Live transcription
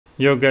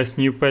Yo guys,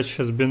 new patch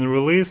has been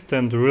released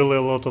and really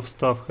a lot of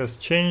stuff has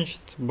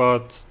changed,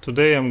 but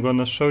today I'm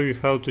gonna show you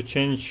how to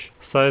change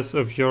size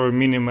of your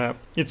minimap.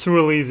 It's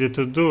really easy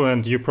to do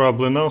and you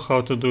probably know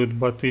how to do it,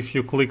 but if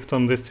you clicked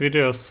on this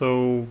video,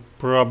 so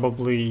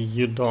probably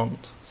you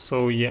don't.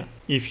 So yeah,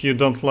 if you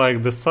don't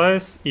like the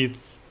size,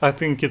 I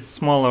think it's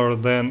smaller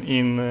than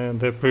in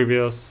the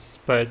previous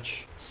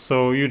patch.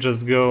 So you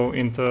just go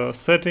into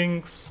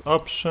settings,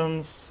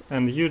 options,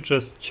 and you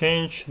just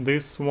change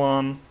this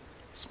one.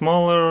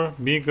 Smaller,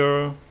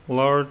 bigger,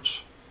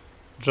 large,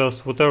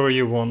 just whatever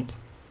you want.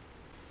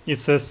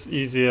 It's as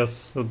easy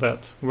as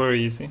that, very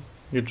easy.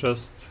 You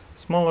just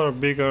smaller,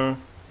 bigger,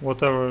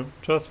 whatever,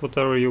 just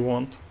whatever you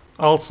want.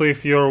 Also,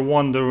 if you're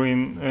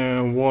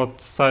wondering what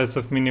size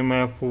of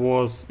minimap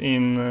was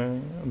in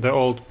the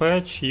old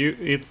patch,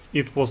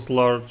 it was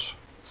large.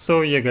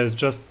 So yeah guys,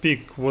 just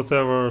pick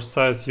whatever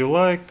size you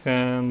like,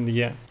 and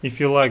yeah, if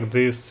you like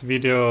this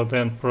video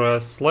then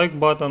press like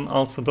button.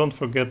 Also don't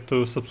forget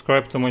to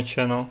subscribe to my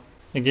channel.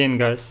 Again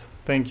guys,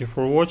 thank you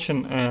for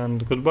watching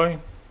and goodbye.